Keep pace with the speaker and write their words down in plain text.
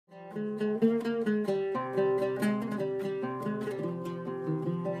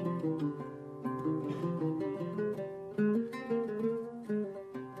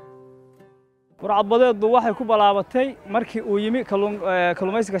burcadbadeedu waxay ku balaabatay markii uu yimi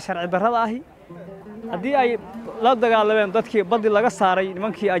kalluumaysiga sharci darrada ahi haddii ay la dagaalameen dadkii baddi laga saaray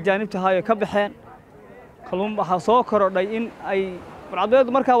nimankii ajaanibta ahaa ee ka baxeen kalluun waxaa soo korodhay in ay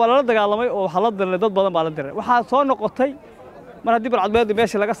burcadbadeedu markaa waa lala dagaalamay oo waxaa la diray dad badan baa la diray waxaa soo noqotay mar haddii burcadbadeedu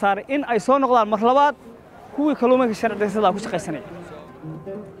meeshii laga saaray in ay soo noqdaan mar labaad kuwii kalluumaysiga sharci darrada ku shaqaysanaya.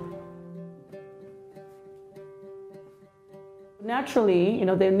 Naturally,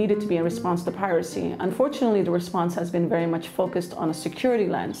 there needed to be a response to piracy. Unfortunately, the response has been very much focused on a security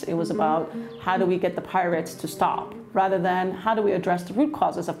lens. It was about how do we get the pirates to stop, rather than how do we address the root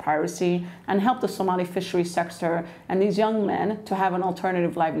causes of piracy and help the Somali fisheries sector and these young men to have an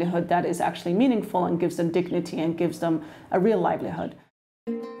alternative livelihood that is actually meaningful and gives them dignity and gives them a real livelihood.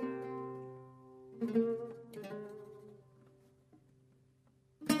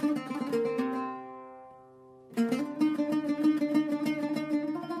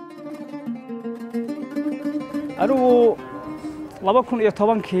 anigu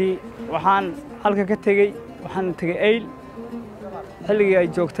 2010kii waxaan halka ka tegey Eyl xilligii ay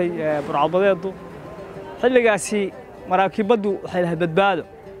joogtay burcadbadeedu xilligaasi maraakiibadu waxay lahayd badbaado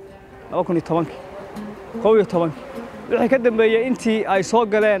 2010 wixii ka dambeeyay intii ay soo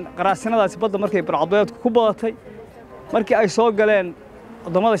galeen qaraasinadaasi badda markay burcadbadeedku ku badatay markii ay soo galeen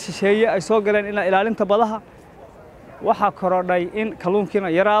wadamada shisheeye ay soo galeen ilaalinta badaha waxaa korodhay in kalluunkiina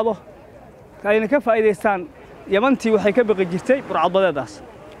yaraado ayna ka faa'iideystaan yamantii waxay ka baqi jirtay burcadbadeedaas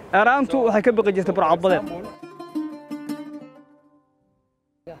eeraantu waxay ka baqi jirtay burcadbadeed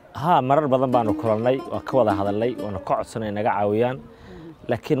marar badan baanu kulannay waa ka wada hadalnay waana ka codsanay naga caawiyaan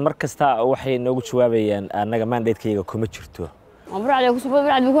laakiin mar kasta waxay noogu jawaabayaan anaga mandate-kayga kuma jirto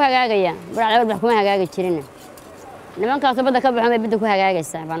burcad ku hagaagayaan burcad kuma hagaagi jirin nimankaas badda ka baxay badda ku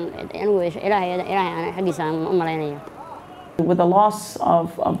hagaagaysaa anigu ilaahay xaqiisa u maleynaya. With the loss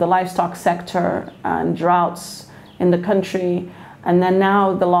of the livestock sector and droughts in the country, and then now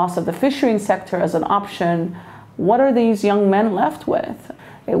the loss of the fisheries sector as an option, what are these young men left with?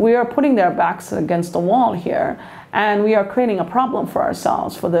 We are putting their backs against the wall here, and we are creating a problem for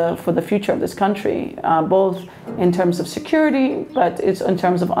ourselves, for the future of this country, both in terms of security, but it's in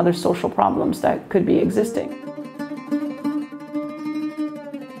terms of other social problems that could be existing.